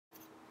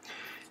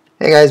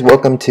Hey guys,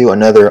 welcome to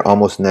another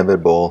Almost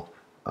Inevitable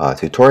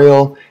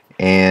tutorial,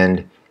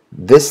 and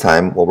this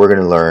time what we're going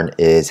to learn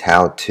is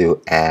how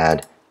to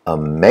add a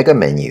mega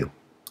menu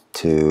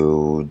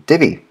to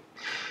Divi.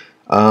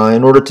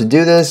 In order to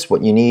do this,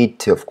 what you need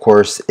to, of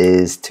course,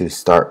 is to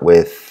start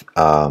with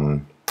a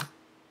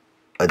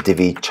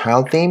Divi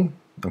child theme.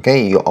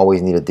 Okay, you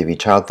always need a Divi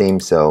child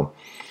theme, so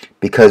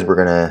because we're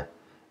going to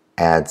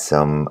add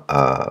some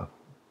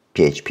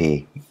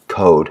PHP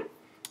code,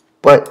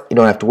 but you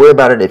don't have to worry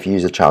about it if you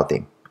use a child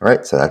theme.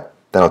 Alright, so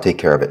that'll take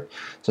care of it.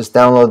 Just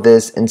download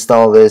this,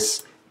 install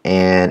this,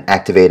 and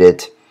activate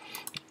it,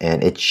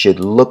 and it should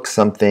look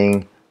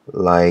something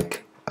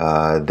like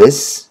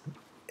this.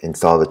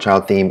 Install the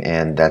child theme,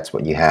 and that's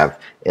what you have.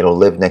 It'll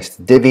live next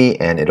to Divi,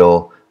 and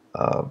it'll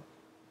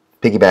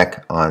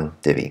piggyback on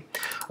Divi.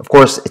 Of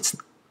course,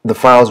 the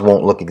files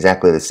won't look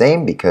exactly the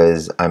same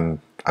because I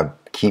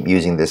keep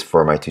using this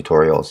for my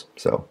tutorials,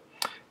 so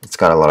it's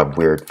got a lot of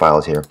weird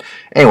files here.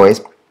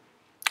 Anyways,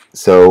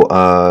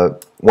 so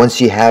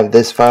once you have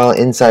this file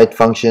inside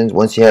functions,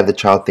 once you have the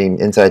child theme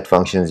inside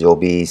functions, you'll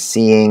be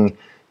seeing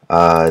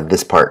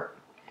this part.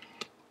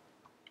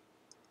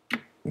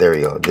 There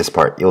you go, this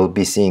part. You'll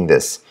be seeing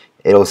this.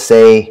 It'll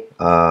say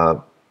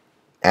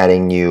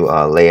adding new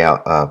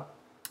layout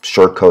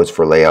shortcodes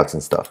for layouts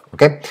and stuff.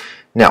 Okay.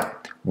 Now,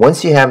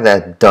 once you have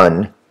that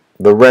done,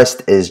 the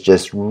rest is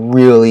just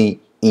really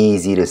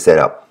easy to set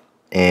up,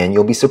 and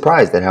you'll be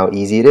surprised at how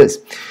easy it is.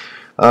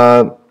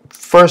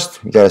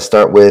 First, you got to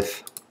start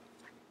with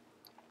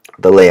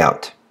the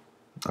layout.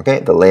 Okay,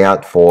 the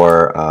layout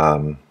for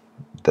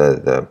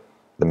the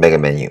mega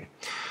menu.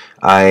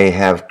 I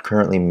have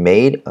currently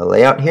made a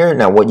layout here.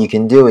 Now, what you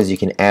can do is you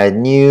can add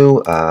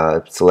new,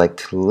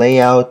 select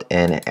layout,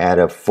 and add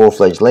a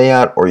full-fledged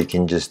layout, or you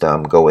can just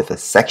go with a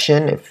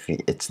section if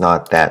it's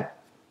not that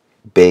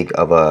big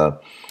of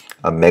a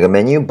mega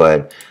menu.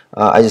 But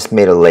I just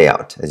made a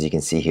layout, as you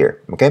can see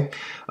here. Okay,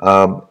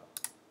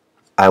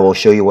 I will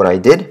show you what I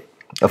did.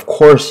 Of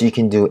course, you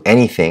can do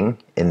anything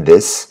in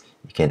this.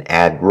 You can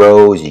add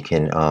rows, you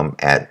can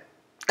add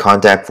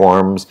contact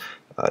forms,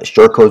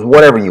 shortcodes,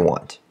 whatever you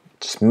want.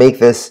 Just make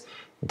this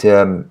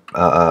into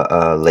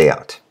a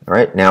layout. All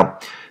right. Now,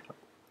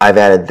 I've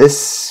added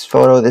this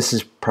photo. This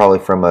is probably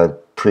from a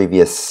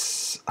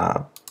previous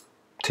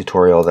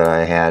tutorial that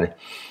I had.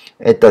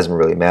 It doesn't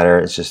really matter.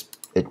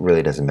 It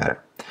really doesn't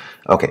matter.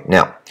 Okay.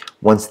 Now,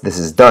 once this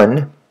is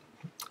done,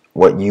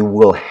 what you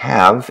will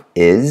have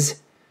is,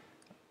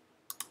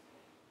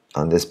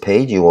 on this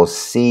page, you will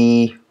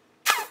see,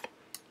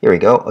 here we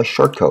go, a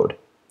shortcode.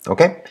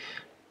 Okay,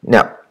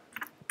 now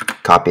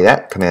copy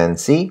that, Command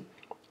C,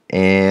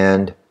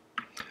 and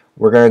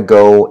we're gonna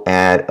go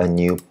add a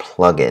new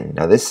plugin.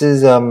 Now this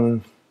is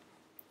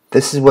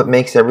what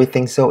makes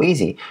everything so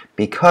easy,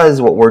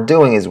 because what we're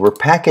doing is we're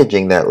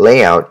packaging that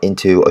layout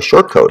into a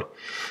shortcode,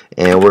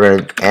 and we're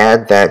gonna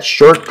add that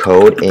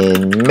shortcode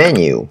in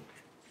menu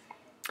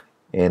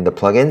in the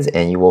plugins,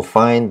 and you will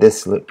find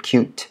this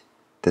cute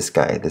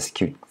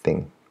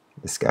thing.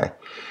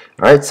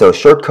 Alright, so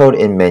shortcode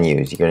in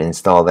menus. You're going to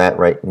install that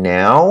right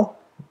now,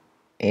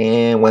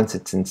 and once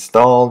it's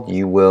installed,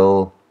 you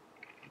will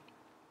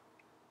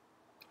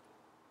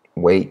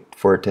wait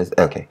for it to,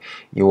 okay,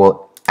 you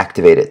will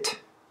activate it.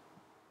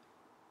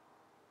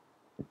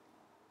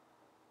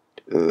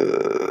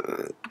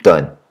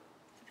 Done.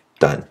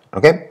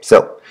 Okay,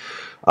 so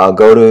I'll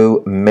go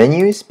to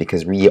menus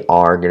because we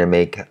are going to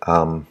make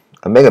a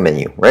mega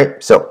menu,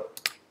 right? So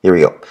here we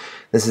go.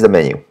 This is a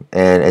menu,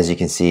 and as you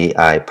can see,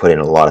 I put in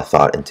a lot of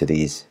thought into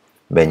these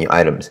menu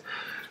items.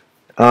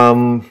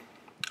 On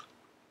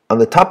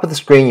the top of the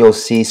screen, you'll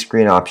see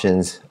screen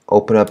options.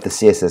 Open up the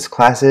CSS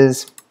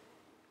classes,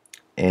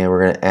 and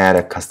we're going to add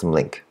a custom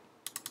link.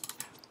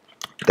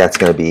 That's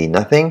going to be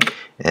nothing,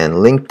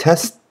 and link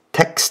text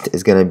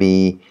is going to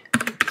be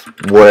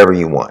whatever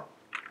you want.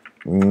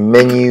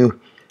 Menu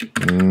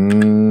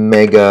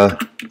mega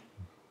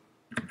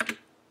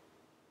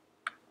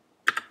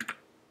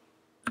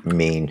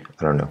mean,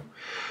 I don't know.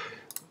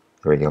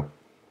 There we go.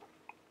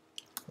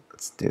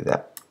 Let's do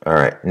that. All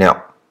right,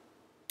 now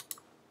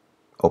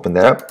open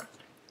that up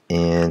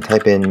and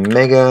type in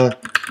mega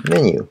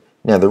menu.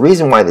 Now the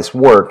reason why this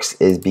works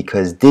is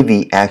because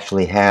Divi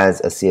actually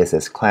has a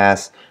CSS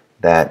class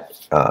that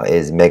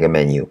is mega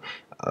menu.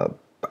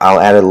 I'll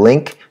add a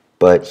link,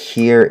 but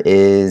here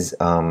is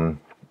a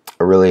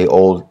really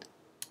old,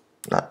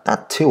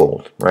 not too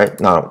old, right?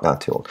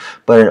 Not too old,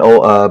 but an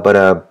old,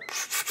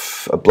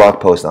 a blog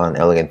post on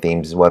Elegant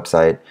Themes'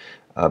 website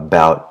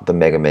about the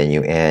mega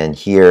menu, and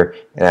here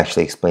it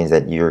actually explains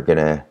that you're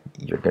gonna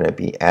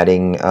be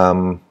adding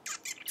the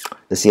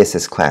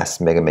CSS class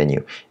mega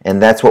menu,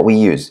 and that's what we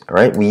use. All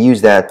right, we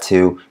use that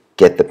to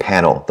get the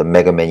panel, the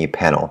mega menu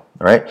panel.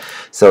 All right,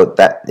 so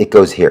that it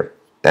goes here.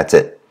 That's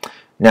it.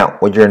 Now,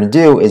 what you're gonna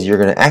do is you're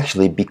gonna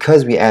actually,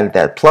 because we added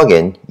that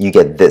plugin, you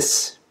get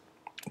this,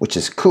 which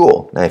is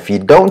cool. Now, if you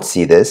don't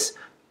see this,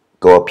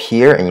 go up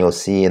here and you'll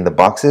see in the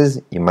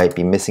boxes, you might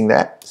be missing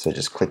that. So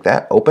just click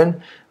that,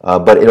 open,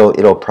 but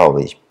it'll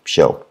probably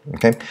show.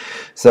 Okay,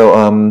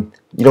 so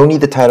You don't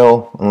need the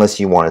title unless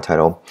you want a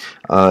title.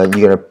 You're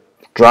going to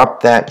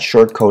drop that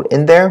shortcode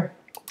in there,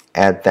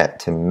 add that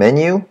to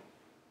menu,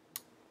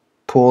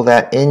 pull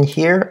that in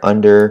here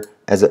under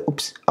as a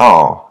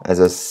as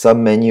a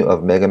submenu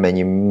of mega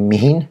menu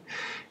mean,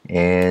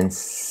 and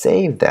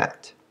save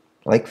that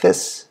like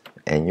this,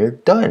 and you're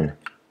done.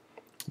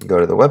 You go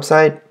to the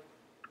website,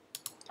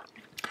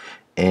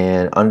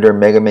 and under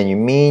mega menu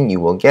mean you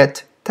will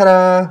get,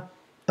 ta-da,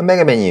 a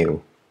mega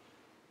menu.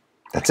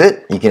 That's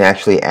it. You can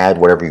actually add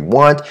whatever you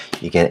want.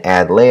 You can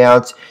add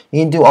layouts.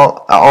 You can do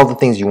all the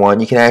things you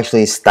want. You can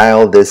actually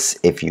style this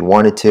if you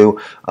wanted to.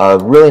 A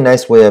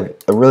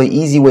really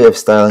easy way of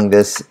styling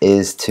this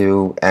is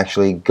to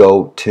actually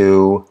go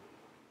to.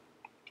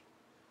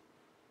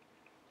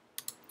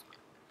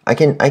 I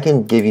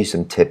can give you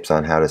some tips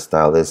on how to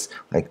style this,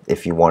 like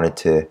if you wanted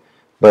to.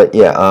 But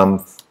yeah,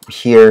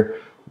 here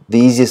the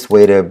easiest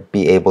way to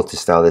be able to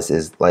style this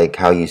is like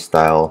how you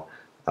style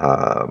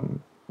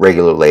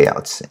regular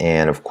layouts,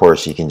 and of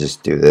course you can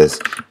just do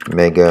this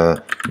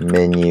mega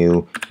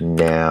menu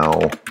now,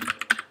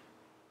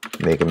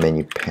 mega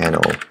menu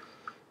panel,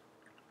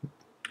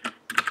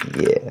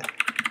 yeah,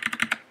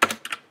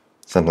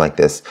 something like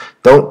this.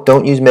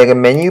 Don't use mega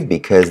menu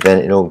because then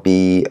it'll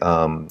be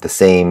the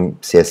same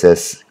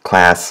CSS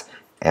class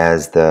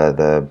as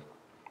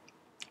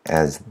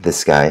as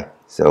this guy,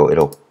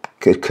 so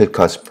could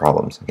cause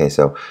problems. Okay,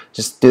 so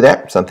just do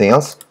that, something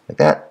else like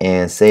that,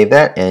 and save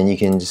that, and you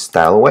can just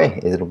style away.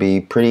 It'll be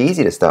pretty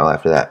easy to style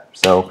after that.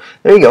 So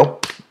there you go.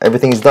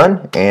 Everything's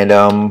done, and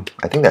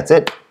I think that's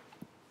it.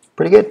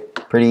 Pretty good,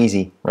 pretty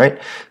easy,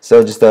 right?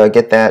 So just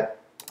get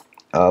that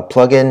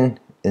plugin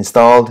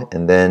installed,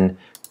 and then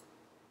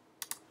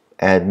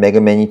add mega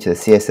menu to the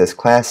CSS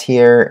class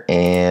here,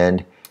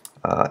 and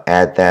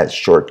add that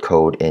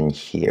shortcode in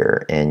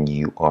here, and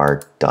you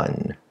are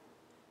done.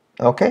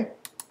 Okay.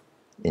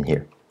 In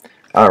here.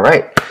 All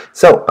right.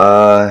 So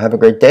have a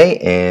great day,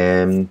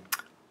 and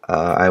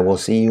I will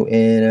see you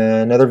in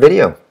another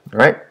video. All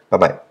right.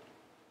 Bye-bye.